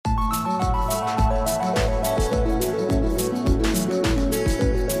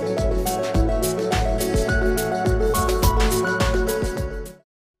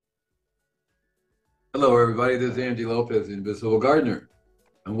everybody. This is Andy Lopez, the Invisible Gardener,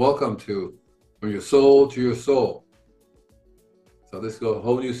 and welcome to From Your Soul to Your Soul. So this is a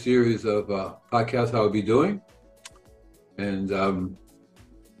whole new series of podcasts I'll be doing, and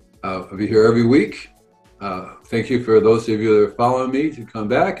I'll be here every week. Thank you for those of you that are following me to come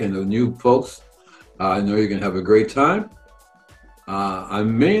back, and the new folks, I know you're going to have a great time.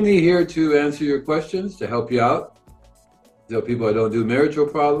 I'm mainly here to answer your questions, to help you out, tell people I don't do marital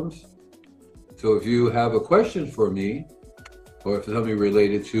problems. So if you have a question for me, or if it's something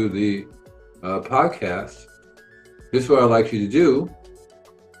related to the podcast, this is what I'd like you to do.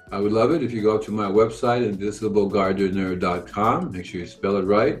 I would love it if you go to my website, invisiblegardener.com. Make sure you spell it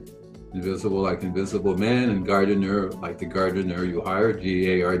right. Invisible like invisible man, and gardener like the gardener you hire,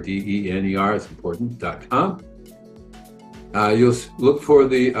 Gardener, it's important.com. You'll look for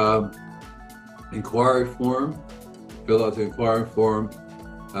the inquiry form, fill out the inquiry form.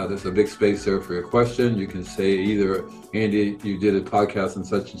 There's a big space there for your question. You can say either, Andy, you did a podcast on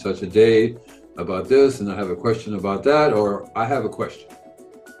such and such a day about this, and I have a question about that, or I have a question.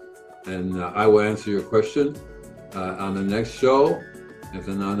 And I will answer your question on the next show. If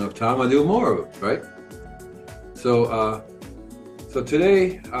there's not enough time, I'll do more of it, right? So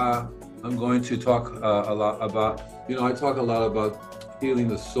today I'm going to talk a lot about, I talk a lot about healing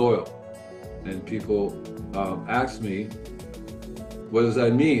the soil. And people ask me, what does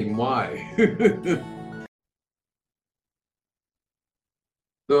that mean? Why?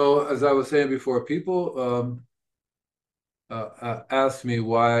 So, as I was saying before, people ask me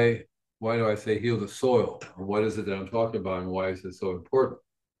why do I say heal the soil? Or what is it that I'm talking about, and why is it so important?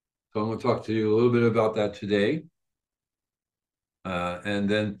 So I'm going to talk to you a little bit about that today. And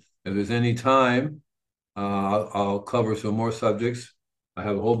then if there's any time, I'll cover some more subjects. I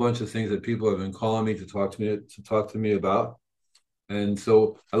have a whole bunch of things that people have been calling me to talk to me about. And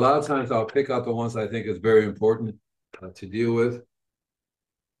so a lot of times I'll pick out the ones I think is very important to deal with.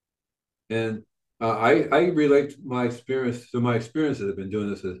 And I relate my experience to my experiences. I've been doing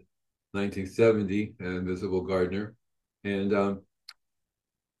this since 1970, an Invisible Gardener. And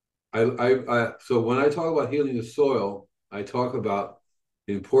so when I talk about healing the soil, I talk about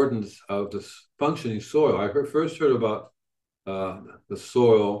the importance of the functioning soil. I first heard about the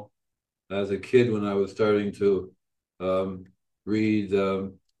soil as a kid when I was starting to read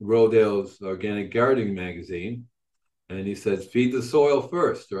Rodale's Organic Gardening magazine, and he said, feed the soil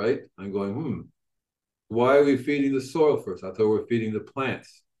first, right? I'm going, why are we feeding the soil first? I thought we were feeding the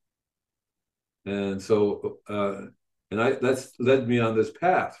plants. And so, that's led me on this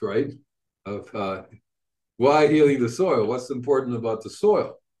path, right? Of why healing the soil? What's important about the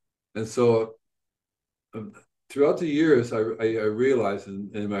soil? And so throughout the years, I realized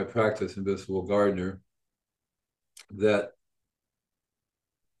in my practice, Invisible Gardener, that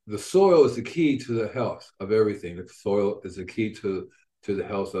the soil is the key to the health of everything. The soil is the key to the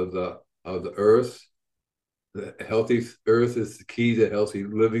health of the earth. The healthy earth is the key to healthy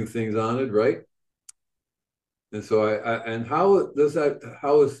living things on it, right? And so how does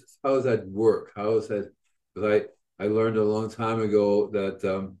that work? How is that? Because I learned a long time ago that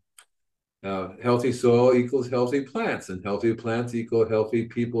healthy soil equals healthy plants, and healthy plants equal healthy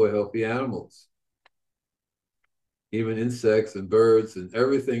people or healthy animals. Even insects and birds and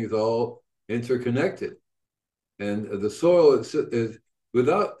everything is all interconnected. And the soil is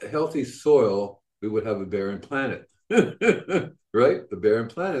without healthy soil, we would have a barren planet, right? The barren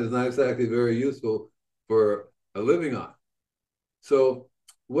planet is not exactly very useful for living on. So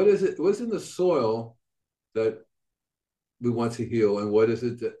what's in the soil that we want to heal, and what is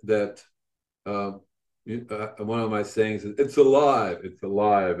it that one of my sayings is, it's alive, it's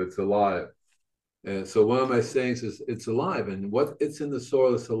alive, it's alive. And so one of my sayings is, it's alive, and what it's in the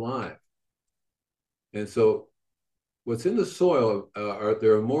soil is alive. And so what's in the soil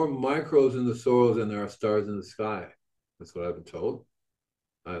there are more microbes in the soil than there are stars in the sky. That's what I've been told.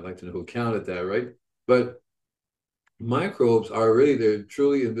 I'd like to know who counted that, right? But microbes are really, they're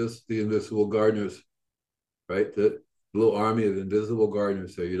truly the invisible gardeners, right? The little army of invisible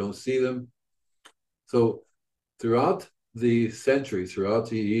gardeners there. You don't see them. So throughout the centuries, throughout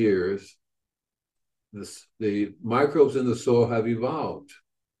the years, the microbes in the soil have evolved.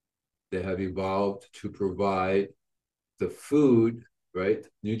 They have evolved to provide the food, right,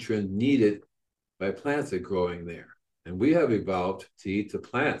 nutrient needed by plants that are growing there. And we have evolved to eat the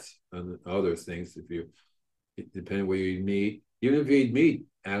plants and other things. Depending where you eat meat, even if you eat meat,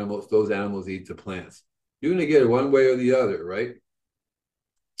 those animals eat the plants. You're going to get it one way or the other, right?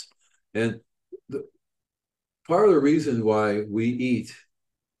 And part of the reason why we eat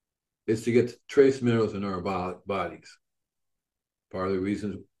is to get trace minerals in our bodies. Part of the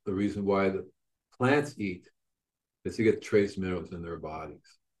reason why the plants eat is to get trace minerals in their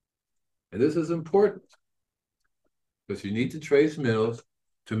bodies. And this is important because you need the trace minerals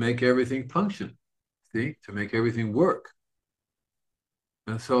to make everything function, see, to make everything work.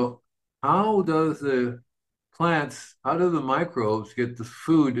 And so how does the plants, how do the microbes get the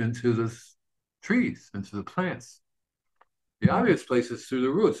food into the trees, into the plants? The obvious place is through the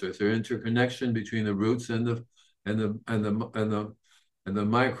roots. There's an interconnection between the roots and the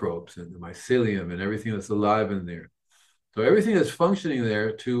microbes and the mycelium and everything that's alive in there. So everything is functioning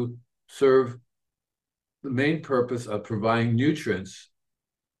there to serve the main purpose of providing nutrients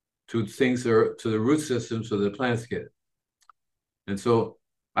to things that are to the root system so the plants get it. And so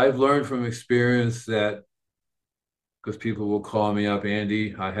I've learned from experience that, because people will call me up,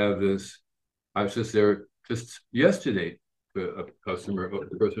 Andy, I was just there just yesterday, a person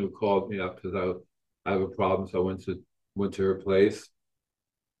who called me up because I have a problem. So I went to her place.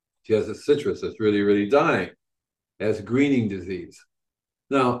 She has a citrus that's really, really dying. It has greening disease.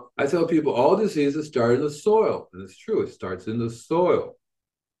 Now, I tell people all diseases start in the soil. And it's true, it starts in the soil.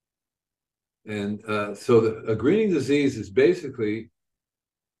 And so a greening disease is basically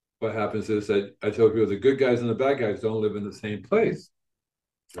what happens is that I tell people the good guys and the bad guys don't live in the same place,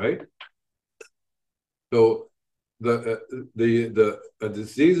 right? So the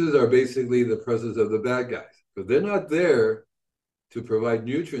diseases are basically the presence of the bad guys, but they're not there to provide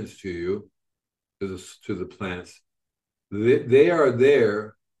nutrients to you, to the plants. They are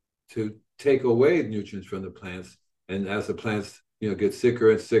there to take away nutrients from the plants, and as the plants get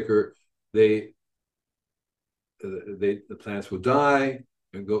sicker and sicker, the plants will die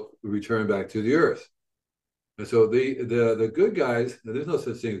and return back to the earth. And so the good guys, there's no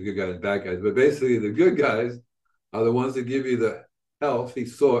such thing as good guys and bad guys, but basically the good guys are the ones that give you the healthy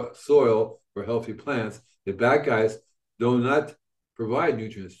soil for healthy plants. The bad guys do not provide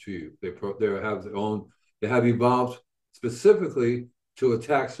nutrients to you. They have evolved specifically to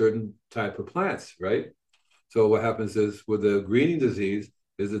attack certain type of plants, right? So what happens is with the greening disease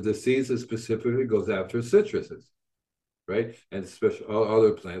is the disease that specifically goes after citruses, right? And especially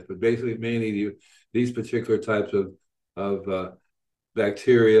other plants, but basically mainly these particular types of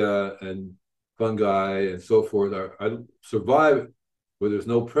bacteria and fungi and so forth are survive where there's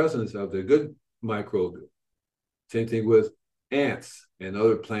no presence of the good microbe. Same thing with ants and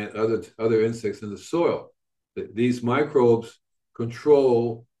other insects in the soil. These microbes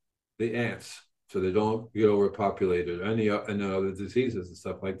control the ants so they don't get overpopulated, any other diseases and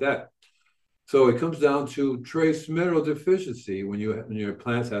stuff like that. So it comes down to trace mineral deficiency when your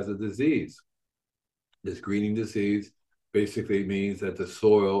plant has a disease. This greening disease basically means that the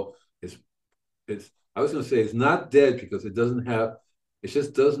soil I was going to say it's not dead because it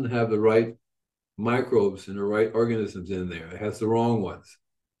just doesn't have the right microbes and the right organisms in there. It has the wrong ones.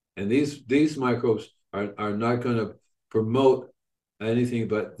 And these microbes are not going to promote anything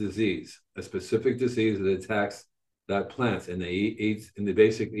but disease, a specific disease that attacks that plant, and they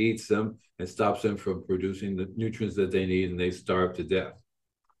basically eats them and stops them from producing the nutrients that they need, and they starve to death.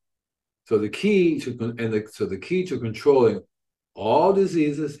 So the key to controlling all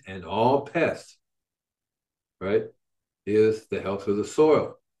diseases and all pests, right, is the health of the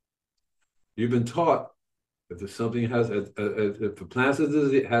soil. You've been taught if something if a plant has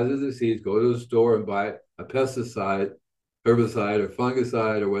a disease, go to the store and buy a pesticide, herbicide, or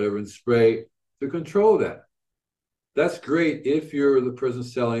fungicide, or whatever, and spray to control that. That's great if you're the person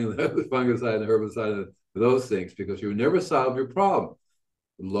selling the fungicide and the herbicide and those things, because you never solve your problem.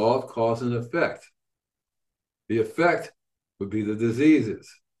 The law of cause and effect. The effect would be the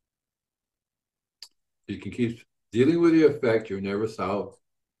diseases. You can keep dealing with the effect, you never solve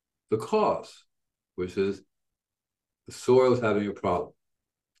the cause, which is the soil is having a problem.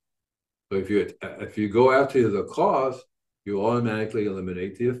 So if you go after the cause, you automatically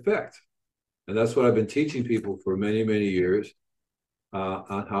eliminate the effect. And that's what I've been teaching people for many, many years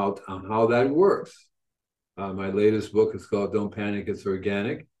on how that works. My latest book is called Don't Panic, It's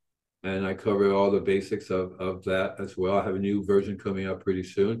Organic. And I cover all the basics of that as well. I have a new version coming up pretty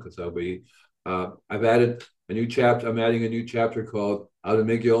soon because I've added a new chapter. I'm adding a new chapter called How to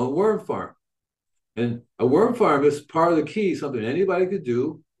Make Your Own Worm Farm. And a worm farm is part of the key, something anybody could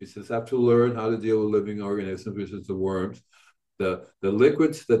do. You just have to learn how to deal with living organisms, which is the worms. The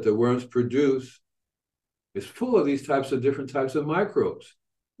liquids that the worms produce is full of these different types of microbes,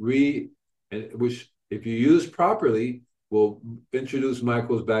 which if you use properly, will introduce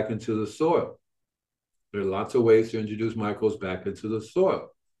microbes back into the soil. There are lots of ways to introduce microbes back into the soil.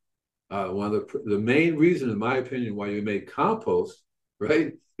 One of the main reason, in my opinion, why you make compost,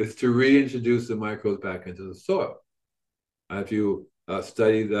 right, is to reintroduce the microbes back into the soil. If you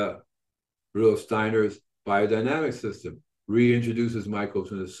study Rudolf Steiner's biodynamic system reintroduces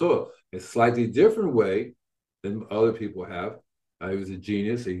microbes into the soil. A slightly different way than other people have. He was a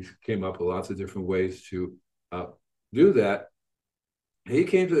genius. He came up with lots of different ways to do that. He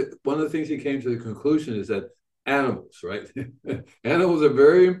came to one of the things he came to the conclusion is that animals, right? Animals are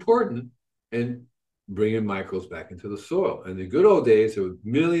very important in bringing microbes back into the soil. In the good old days, there were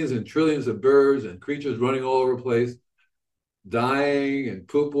millions and trillions of birds and creatures running all over the place, dying and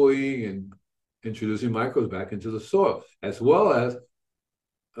poo-pooing and introducing microbes back into the soil, as well as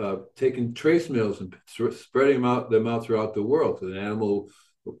taking trace minerals and spreading them out throughout the world. So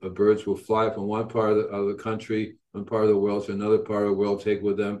birds will fly from one part of the country, one part of the world to another part of the world, take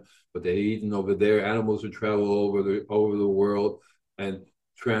with them what they eaten over there. Animals will travel over the world and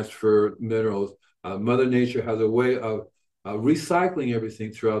transfer minerals. Mother Nature has a way of recycling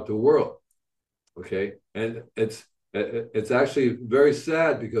everything throughout the world. Okay, and it's actually very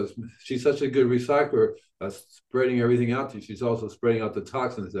sad because she's such a good recycler, spreading everything out. She's also spreading out the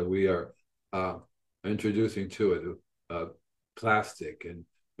toxins that we are introducing to it, plastic and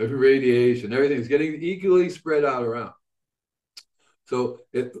radiation. Everything's getting equally spread out around. So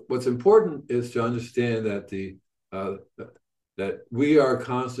what's important is to understand that that we are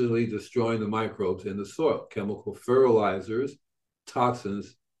constantly destroying the microbes in the soil. Chemical fertilizers,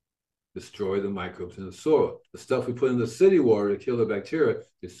 toxins destroy the microbes in the soil. The stuff we put in the city water to kill the bacteria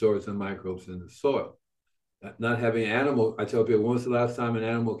destroys the microbes in the soil. Not having animals, I tell people, when was the last time an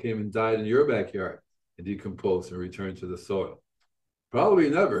animal came and died in your backyard and decomposed and returned to the soil? Probably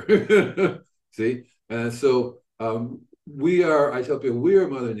never. See? And so I tell people, we are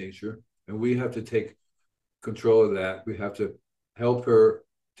Mother Nature, and we have to take control of that. We have to help her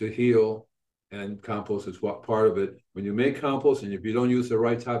to heal, and compost is part of it. When you make compost, and if you don't use the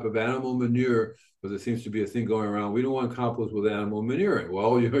right type of animal manure, because there seems to be a thing going around, we don't want compost with animal manure.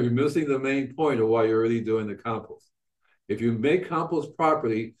 Well, you're missing the main point of why you're really doing the compost. If you make compost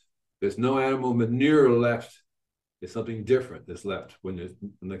properly, there's no animal manure left. There's something different that's left when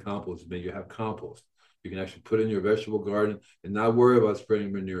the compost is made. You have compost. You can actually put in your vegetable garden and not worry about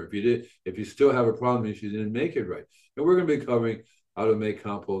spreading manure. If you still have a problem, if you didn't make it right. And we're going to be covering how to make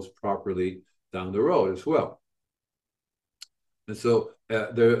compost properly down the road as well. And so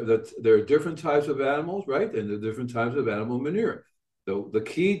there are different types of animals, right? And there are different types of animal manure. So the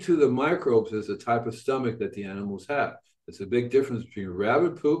key to the microbes is the type of stomach that the animals have. It's a big difference between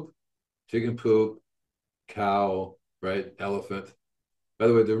rabbit poop, chicken poop, cow, right? Elephant. By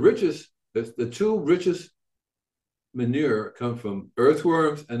the way, the two richest manure come from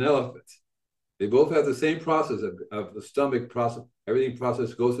earthworms and elephants. They both have the same process of the stomach process. Everything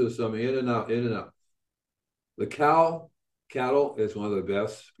process goes to the stomach, in and out, in and out. The cattle is one of the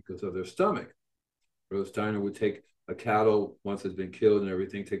best because of their stomach. Rose Steiner would take a cattle once it's been killed and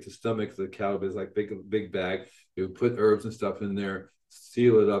everything, take the stomach of the cattle, it's like big bag. You would put herbs and stuff in there,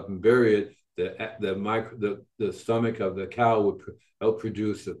 seal it up and bury it. The stomach of the cow would help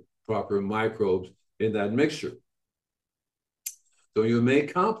produce the proper microbes in that mixture. So when you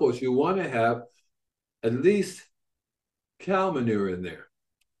make compost, you want to have at least cow manure in there.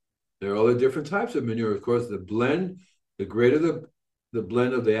 There are other different types of manure. Of course, the greater the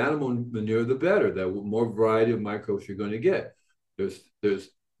blend of the animal manure, the better. The more variety of microbes you're going to get. There's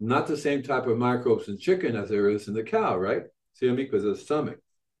not the same type of microbes in chicken as there is in the cow, right? See what I mean? Because of the stomach.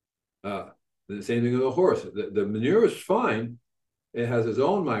 The same thing with the horse. The manure is fine. It has its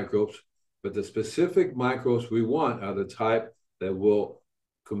own microbes, but the specific microbes we want are the type that will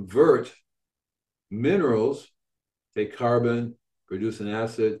convert minerals, take carbon, produce an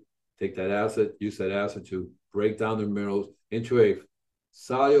acid, take that acid, use that acid to break down the minerals into a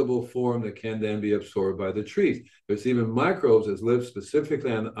soluble form that can then be absorbed by the trees. There's even microbes that live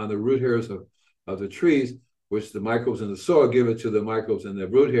specifically on the root hairs of the trees, which the microbes in the soil give it to the microbes in the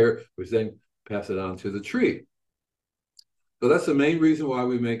root hair, which then pass it on to the tree. So that's the main reason why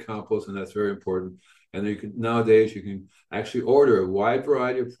we make compost, and that's very important. And nowadays you can actually order a wide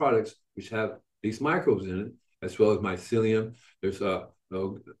variety of products which have these microbes in it, as well as mycelium. There's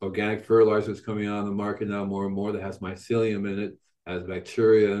organic fertilizers coming on the market now more and more that has mycelium in it, has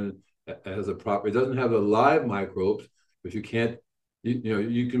bacteria, and it doesn't have the live microbes, but you can't.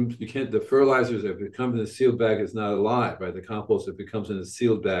 The fertilizers, if it comes in a sealed bag, it's not alive, right? The compost, if it comes in a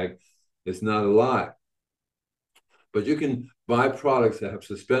sealed bag, it's not alive. But you can buy products that have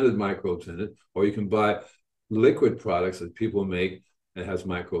suspended microbes in it, or you can buy liquid products that people make that has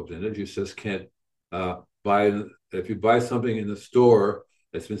microbes in it. You just can't buy it. If you buy something in the store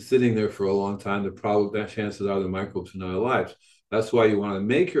that's been sitting there for a long time, the chances are the microbes are not alive. That's why you want to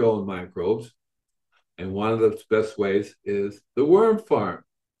make your own microbes. And one of the best ways is the worm farm.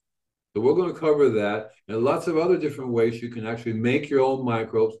 So we're going to cover that and lots of other different ways you can actually make your own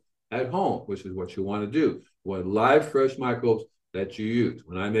microbes at home, which is what you want to do. You want live, fresh microbes that you use.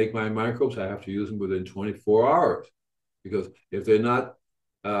 When I make my microbes, I have to use them within 24 hours because if they're not,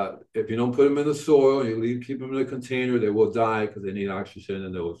 if you don't put them in the soil, keep them in a container, they will die because they need oxygen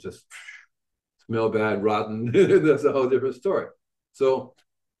and they'll just smell bad, rotten. That's a whole different story. So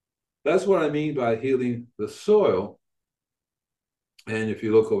that's what I mean by healing the soil. And if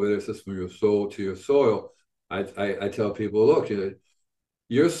you look over there, it says from your soul to your soil. I tell people, look,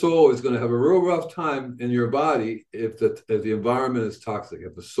 your soul is going to have a real rough time in your body if the environment is toxic,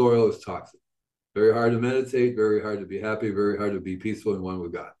 if the soil is toxic. Very hard to meditate, very hard to be happy, very hard to be peaceful and one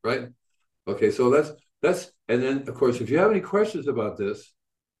with God, right? Okay, so that's and then of course, if you have any questions about this,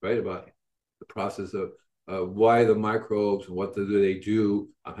 right, about the process of why the microbes and what do they do,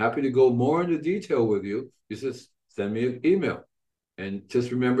 I'm happy to go more into detail with you. You just send me an email, and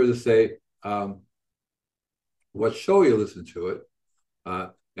just remember to say what show you listen to it.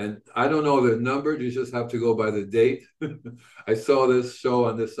 And I don't know the number. You just have to go by the date. I saw this show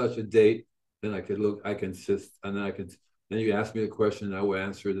on this such a date. Then I could look. I can just, and then I could. Then you ask me a question, and I will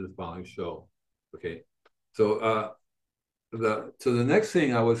answer it in the following show. Okay. So the next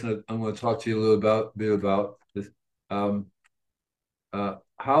thing I'm going to talk to you a little bit about is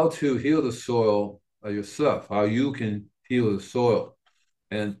how to heal the soil yourself. How you can heal the soil,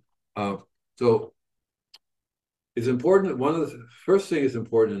 and so it's important. One of the first thing is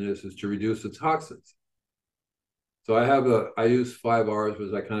important in this is to reduce the toxins. So I use 5 R's,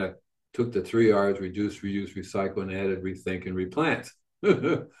 which I kind of took the 3 R's: reduce, reuse, recycle, and added rethink and replant.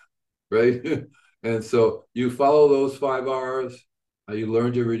 Right? And so you follow those 5 R's. You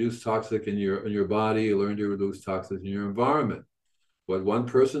learn to reduce toxic in your body. You learn to reduce toxic in your environment. What one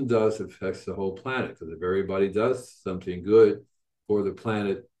person does affects the whole planet. Because if everybody does something good for the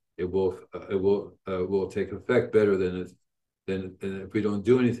planet, it will take effect better than if we don't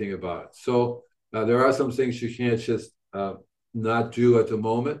do anything about it. So there are some things you can't just not do at the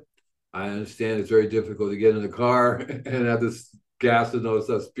moment. I understand it's very difficult to get in the car and have this gas and all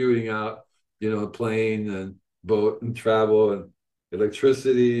stuff spewing out, plane and boat and travel and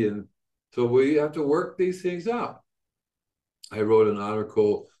electricity. And so we have to work these things out. I wrote an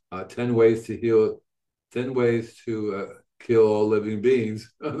article, 10 ways to heal, 10 ways to kill all living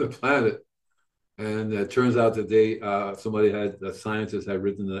beings on the planet. And it turns out that a scientist had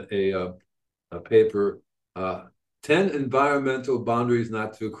written a paper, 10 environmental boundaries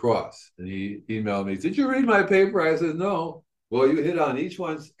not to cross. And he emailed me, did you read my paper? I said, no. Well, you hit on each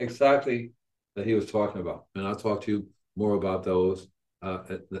one exactly that he was talking about. And I'll talk to you more about those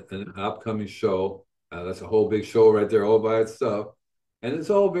in an upcoming show. That's a whole big show right there all by itself. And it's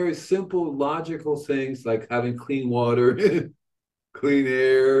all very simple, logical things like having clean water, clean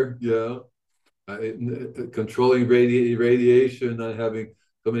air, controlling radiation, not having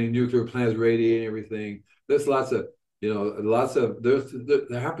so many nuclear plants radiating everything. There's there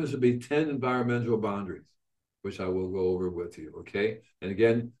happens to be 10 environmental boundaries, which I will go over with you, okay? And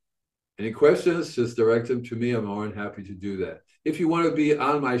again, any questions, just direct them to me. I'm more than happy to do that. If you want to be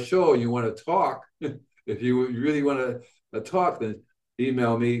on my show and you want to talk, if you really want to talk, then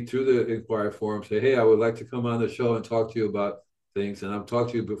email me through the inquiry form. Say, hey, I would like to come on the show and talk to you about things. And I'll talk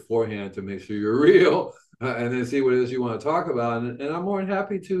to you beforehand to make sure you're real and then see what it is you want to talk about. And I'm more than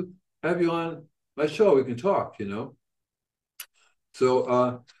happy to have you on my show. We can talk,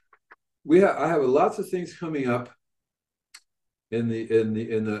 So I have lots of things coming up in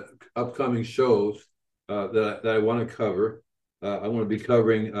the upcoming shows that I want to cover. I want to be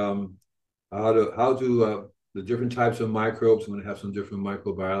covering how to the different types of microbes. I'm going to have some different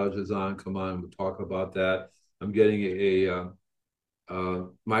microbiologists on. Come on, we'll talk about that. I'm getting a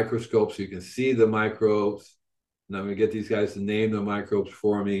microscope so you can see the microbes. And I'm going to get these guys to name the microbes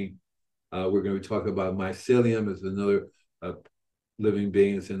for me. We're going to be talking about mycelium as another living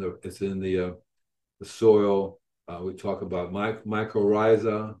being. It's in the soil. We talk about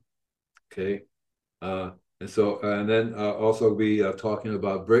mycorrhiza. Okay. And then also be talking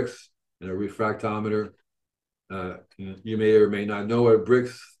about bricks and a refractometer. You may or may not know what a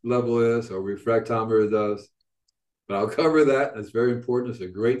bricks level is or refractometer does, but I'll cover that. It's very important. It's a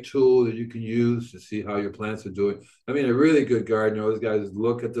great tool that you can use to see how your plants are doing. I mean, a really good gardener, those guys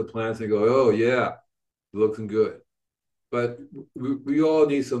look at the plants and go, oh yeah, looking good. But we all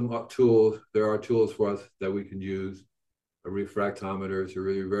need some tools. There are tools for us that we can use. A refractometer is a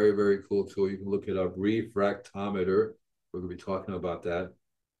really very, very cool tool. You can look it up, refractometer. We're going to be talking about that.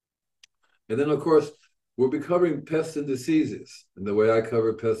 And then, of course, we'll be covering pests and diseases. And the way I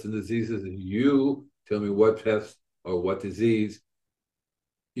cover pests and diseases is you tell me what pest or what disease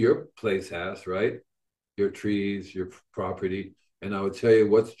your place has, right? Your trees, your property, and I would tell you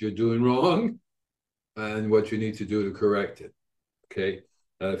what you're doing wrong and what you need to do to correct it. Okay.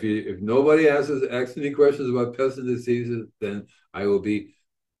 If nobody asks any questions about pests and diseases, then I will be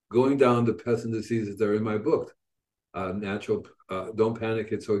going down the pests and diseases that are in my book, natural. Don't panic,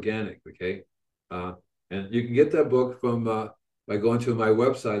 it's organic. Okay, uh, and you can get that book from by going to my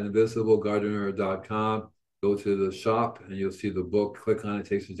website, invisiblegardener.com. Go to the shop, and you'll see the book. Click on it,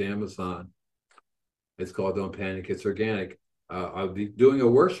 takes you to Amazon. It's called Don't Panic, It's Organic. I'll be doing a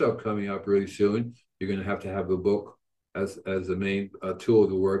workshop coming up really soon. You're going to have the book as the main tool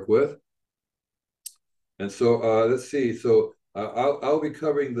to work with. And so let's see. So I'll be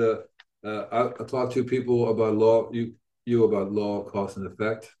covering the. I'll talk to people about you about law, cause, and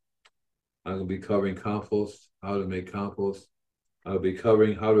effect. I'm going to be covering compost, how to make compost. I'll be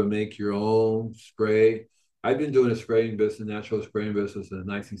covering how to make your own spray. I've been doing a spraying business, natural spraying business in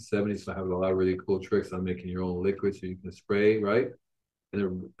the 1970s. So I have a lot of really cool tricks on making your own liquid so you can spray, right?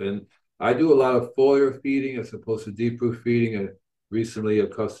 And I do a lot of foliar feeding as opposed to deep proof feeding. And recently, a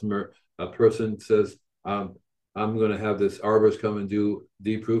person says, I'm going to have this arborist come and do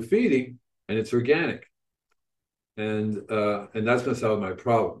deep proof feeding, and it's organic, and that's going to solve my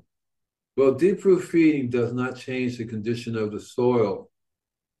problem. Well, deep proof feeding does not change the condition of the soil,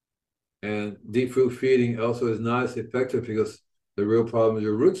 and deep proof feeding also is not as effective because the real problem is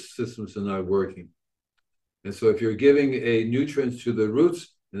your root systems are not working. And so if you're giving a nutrients to the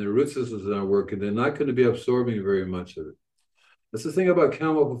roots and the root systems are not working, they're not going to be absorbing very much of it. That's the thing about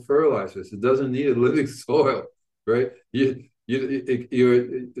chemical fertilizers. It doesn't need a living soil, right? The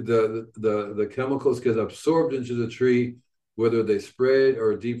chemicals get absorbed into the tree, whether they spray it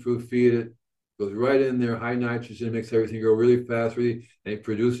or deep proof feed it, goes right in there, high nitrogen, makes everything go really fast, and it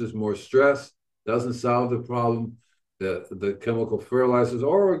produces more stress, doesn't solve the problem. The chemical fertilizers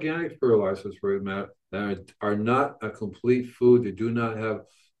or organic fertilizers, for that matter, are not a complete food. They do not have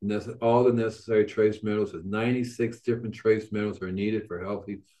all the necessary trace minerals. 96 different trace minerals are needed for a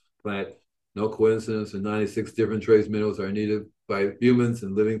healthy plant. No coincidence, and 96 different trace minerals are needed by humans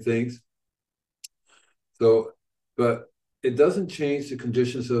and living things. So, but it doesn't change the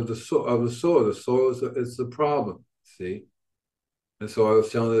conditions of the soil. The soil is the problem. See. And so I was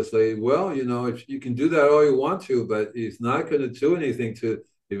telling this lady, well, if you can do that all you want to, but it's not going to do anything to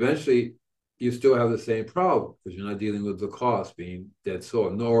eventually you still have the same problem because you're not dealing with the cost being dead soil,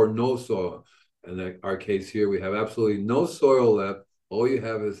 nor no soil. And in our case here, we have absolutely no soil left. All you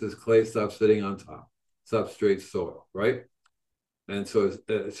have is this clay stuff sitting on top, substrate soil, right? And so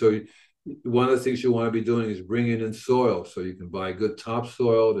one of the things you want to be doing is bringing in soil so you can buy good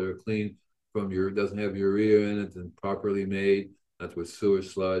topsoil that are clean doesn't have urea in it and properly made. That's with sewer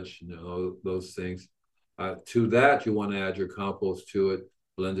sludge, those things. To that, you want to add your compost to it,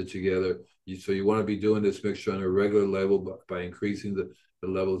 blend it together. So you want to be doing this mixture on a regular level by increasing the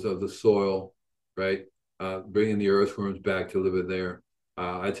levels of the soil, right? Bringing the earthworms back to live in there.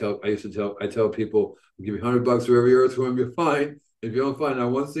 I tell people, I'll give you $100 for every earthworm you find. If you don't find that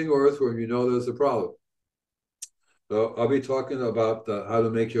one single earthworm, there's a problem. So I'll be talking about how to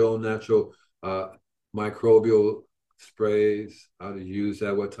make your own natural microbial sprays, how to use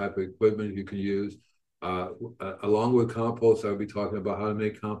that, what type of equipment you can use. Along with compost, I'll be talking about how to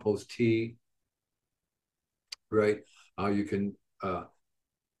make compost tea, right? How you can,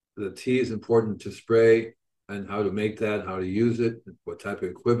 the tea is important to spray and how to make that, how to use it, what type of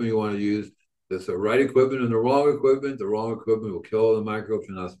equipment you want to use. There's the right equipment and the wrong equipment. The wrong equipment will kill the microbes.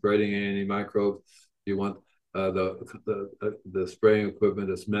 You're not spreading any microbes. You want the spraying equipment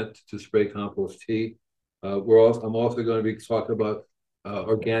that's meant to spray compost tea. I'm also going to be talking about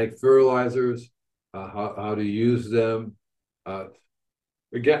organic fertilizers, how to use them.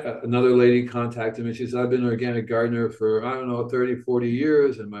 Again, another lady contacted me. She said, I've been an organic gardener for, 30, 40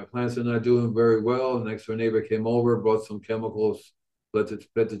 years, and my plants are not doing very well. The next door neighbor came over, brought some chemicals, fed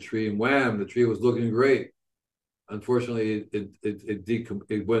the tree, and wham, the tree was looking great. Unfortunately,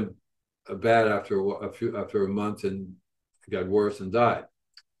 it went bad after a month and it got worse and died.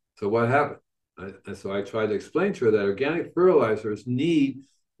 So what happened? And so I tried to explain to her that organic fertilizers need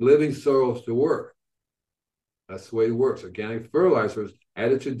living soils to work. That's the way it works. Organic fertilizers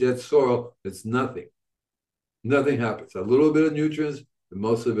added to dead soil, it's nothing. Nothing happens. A little bit of nutrients, and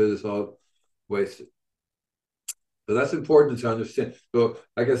most of it is all wasted. So that's important to understand. So,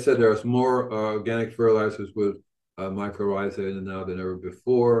 like I said, there's more organic fertilizers with mycorrhiza in it now than ever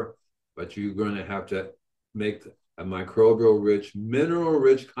before, but you're going to have to make a microbial-rich,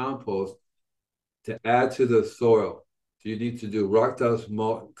 mineral-rich compost to add to the soil. So you need to do rock dust,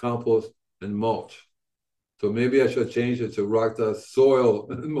 compost, and mulch. So maybe I should change it to rock dust, soil,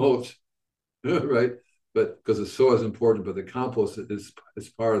 mulch, right? But because the soil is important, but the compost is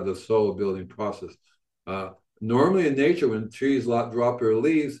part of the soil building process. Uh, Normally in nature, when trees drop their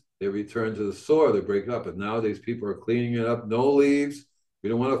leaves, they return to the soil, they break up. But nowadays, people are cleaning it up. No leaves. We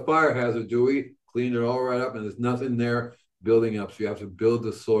don't want a fire hazard, do we? Clean it all right up, and there's nothing there building up. So you have to build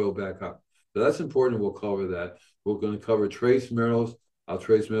the soil back up. So that's important. We'll cover that. We're going to cover trace minerals. How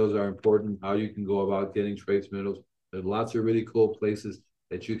trace minerals are important, how you can go about getting trace minerals. There's lots of really cool places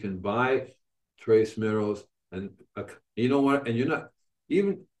that you can buy trace minerals. And you know what? And you're not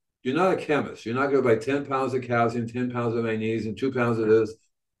a chemist. You're not going to buy 10 pounds of calcium, 10 pounds of magnesium, 2 pounds of this.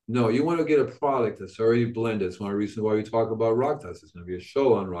 No, you want to get a product that's already blended. It's one reason why we talk about rock dust. It's going to be a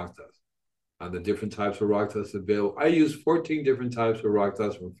show on rock dust, on the different types of rock dust available. I use 14 different types of rock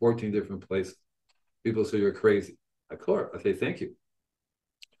dust from 14 different places. People say you're crazy. Of course, I say thank you.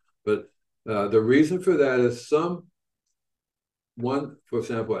 But the reason for that is for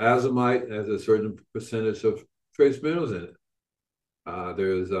example, azomite has a certain percentage of trace minerals in it.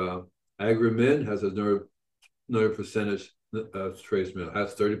 There's agramin has another percentage of trace mineral,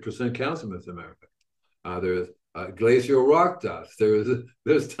 has 30% calcium, as a matter of fact. There's glacial rock dust.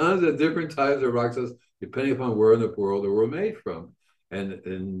 There's tons of different types of rock dust, depending upon where in the world they were made from. And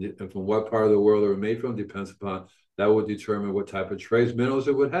from what part of the world they were made from depends upon, that would determine what type of trace minerals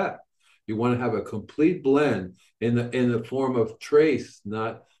it would have. You want to have a complete blend in the form of trace,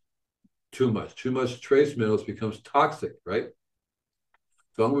 not too much. Too much trace minerals becomes toxic, right?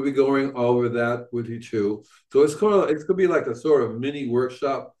 So I'm going to be going over that with you too. So it's going to be like a sort of mini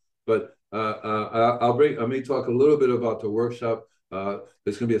workshop, but I may talk a little bit about the workshop.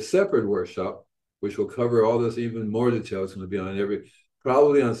 There's going to be a separate workshop, which will cover all this even more detail. It's going to be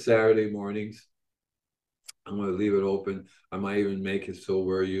probably on Saturday mornings. I'm going to leave it open. I might even make it so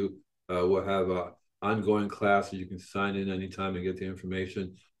where you will have a ongoing class, you can sign in anytime and get the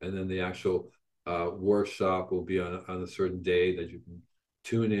information. And then the actual workshop will be on a certain day that you can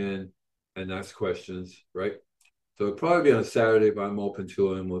tune in and ask questions, right? So it'll probably be on a Saturday, but I'm open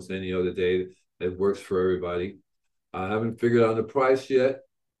to almost any other day that works for everybody. I haven't figured out the price yet,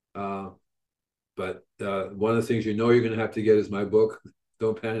 but one of the things you're going to have to get is my book,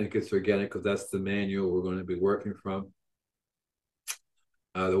 Don't Panic, It's Organic, because that's the manual we're going to be working from.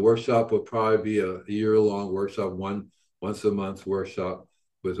 The workshop will probably be a year-long workshop, once a month workshop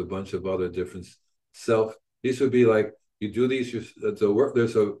with a bunch of other different these would be like, you do these,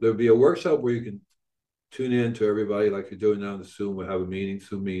 there'll be a workshop where you can tune in to everybody like you're doing now in the Zoom. We'll have a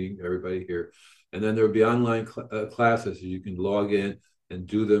Zoom meeting, everybody here. And then there'll be online classes. You can log in and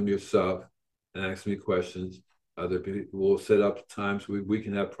do them yourself and ask me questions. We'll set up times we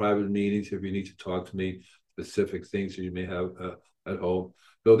can have private meetings if you need to talk to me, specific things that you may have at home.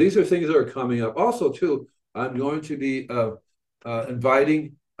 So these are things that are coming up. Also, too, I'm going to be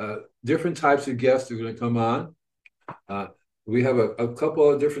inviting different types of guests who are going to come on. We have a couple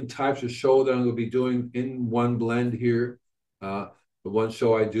of different types of show that I'm going to be doing in one blend here. The one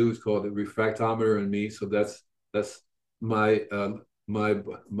show I do is called the Refractometer and Me. So that's my my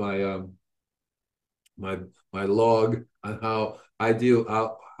log on how I do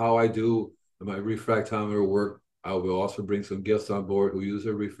my refractometer work. I will also bring some guests on board who use a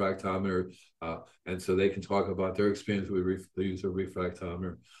refractometer, and so they can talk about their experience with the use of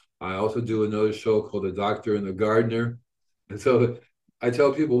refractometer. I also do another show called The Doctor and the Gardener. And so I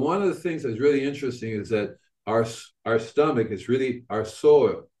tell people one of the things that's really interesting is that our stomach is really our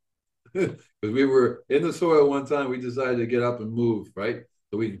soil. Because we were in the soil one time, we decided to get up and move, right?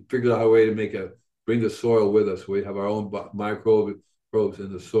 So we figured out a way to bring the soil with us. We have our own microbes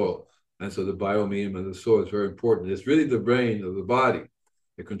in the soil. And so the biomedium of the soil is very important. It's really the brain of the body.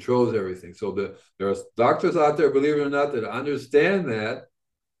 It controls everything. So there are doctors out there, believe it or not, that understand that.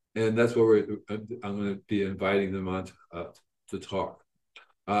 And that's what I'm going to be inviting them on to talk.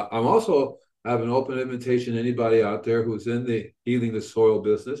 I'm also have an open invitation to anybody out there who's in the healing the soil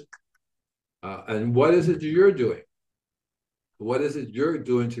business. And what is it you're doing? What is it you're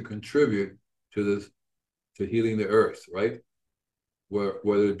doing to contribute to healing the earth, right?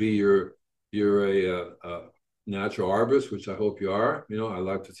 Whether it be you're a natural arborist, which I hope you are. You know, I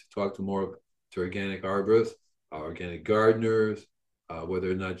like to talk to more to organic arborists, organic gardeners,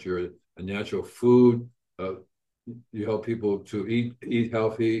 whether or not you're a natural food, you help people to eat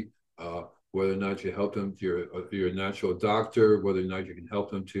healthy, whether or not you help them, you're a natural doctor, whether or not you can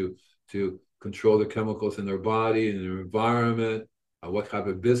help them to control the chemicals in their body and their environment, what type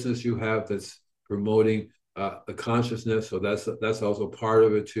of business you have that's promoting the consciousness. So that's also part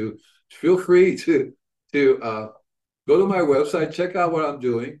of it too. Feel free to go to my website, check out what I'm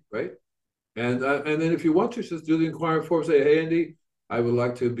doing, right? And then if you want to, just do the inquiry form. Say, hey, Andy, I would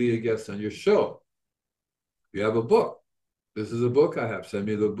like to be a guest on your show. You have a book. This is a book I have. Send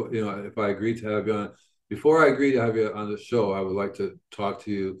me the book. You know, if I agree to have you on, before I agree to have you on the show, I would like to talk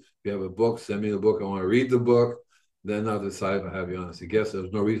to you. If you have a book, send me the book. I want to read the book. Then I'll decide if I have you on as a guest.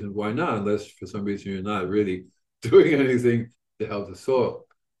 There's no reason why not, unless for some reason you're not really doing anything to help the soil.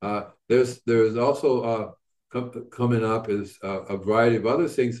 There's also coming up is a variety of other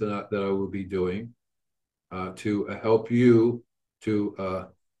things that I will be doing to help you to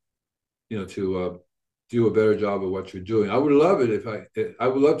do a better job of what you're doing. I would love it if I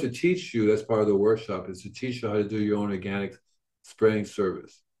would love to teach you. That's part of the workshop, is to teach you how to do your own organic spraying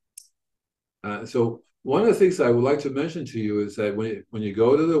service. So one of the things I would like to mention to you is that when you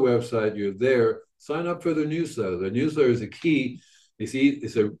go to the website, you're there, sign up for the newsletter. The newsletter is a key. You see,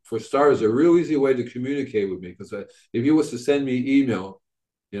 for starters, a real easy way to communicate with me. Because if you was to send me email,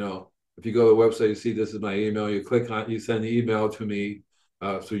 if you go to the website, you see this is my email. You click on, you send the email to me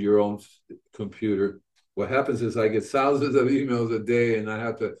through your own computer. What happens is I get thousands of emails a day, and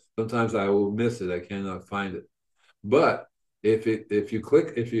sometimes I will miss it. I cannot find it. But if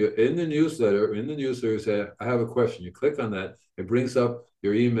you're in the newsletter say, I have a question, you click on that, it brings up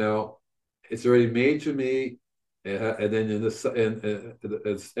your email. It's already made to me, and then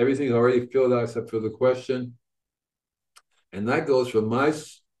it's everything's already filled out except for the question. And that goes from my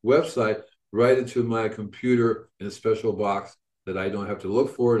website right into my computer in a special box that I don't have to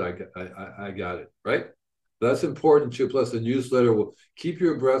look for it. I got it, right? That's important too. Plus, the newsletter will keep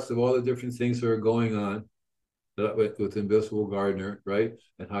you abreast of all the different things that are going on with Invisible Gardener, right?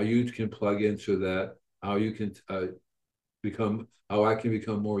 And how you can plug into that, how you can how I can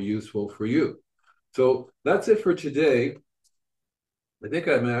become more useful for you. So that's it for today. I think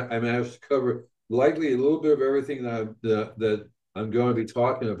I managed to cover lightly a little bit of everything that I'm going to be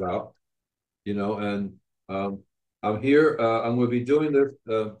talking about, and I'm here. I'm going to be doing this.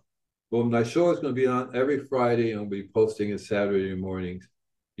 Well, my show is going to be on every Friday. I'll be posting it Saturday mornings,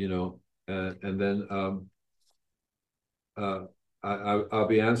 and then I'll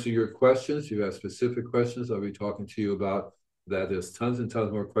be answering your questions. If you have specific questions, I'll be talking to you about that. There's tons and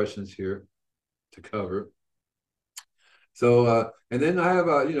tons more questions here to cover. So, and then I have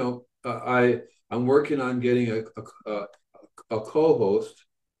I'm working on getting a co-host.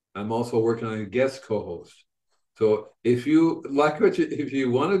 I'm also working on a guest co-host. So if you if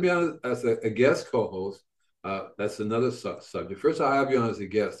you want to be on as a guest co-host, that's another subject. First, I'll have you on as a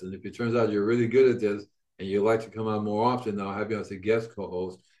guest, and if it turns out you're really good at this and you like to come on more often, I'll have you on as a guest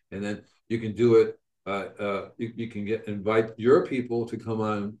co-host, and then you can do it. You can invite your people to come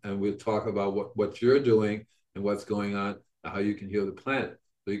on, and we'll talk about what you're doing and what's going on, how you can heal the planet.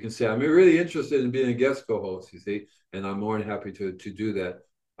 So you can say, I'm really interested in being a guest co-host, you see, and I'm more than happy to do that.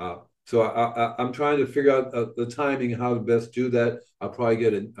 So I'm trying to figure out the timing, how to best do that. I'll probably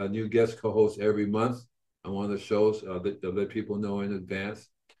get a new guest co-host every month on one of the shows that let people know in advance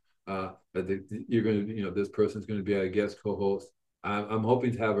that you're going to, this person's going to be a guest co-host. I'm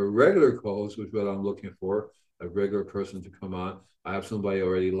hoping to have a regular co-host, which is what I'm looking for, a regular person to come on. I have somebody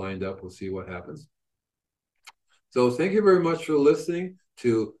already lined up. We'll see what happens. So thank you very much for listening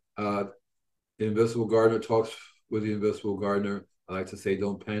to The Invisible Gardener Talks with the Invisible Gardener. I like to say,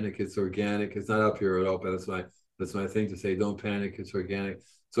 don't panic, it's organic. It's not up here at all, but that's my thing to say, don't panic, it's organic.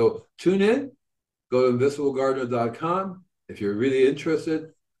 So tune in, go to invisiblegardener.com. If you're really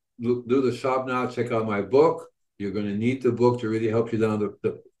interested, do the shop now, check out my book. You're going to need the book to really help you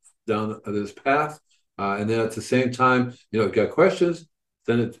down this path. And then at the same time, if you've got questions,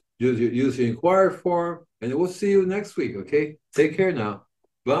 then use the inquiry form, and we'll see you next week, okay? Take care now.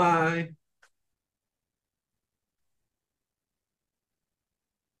 Bye.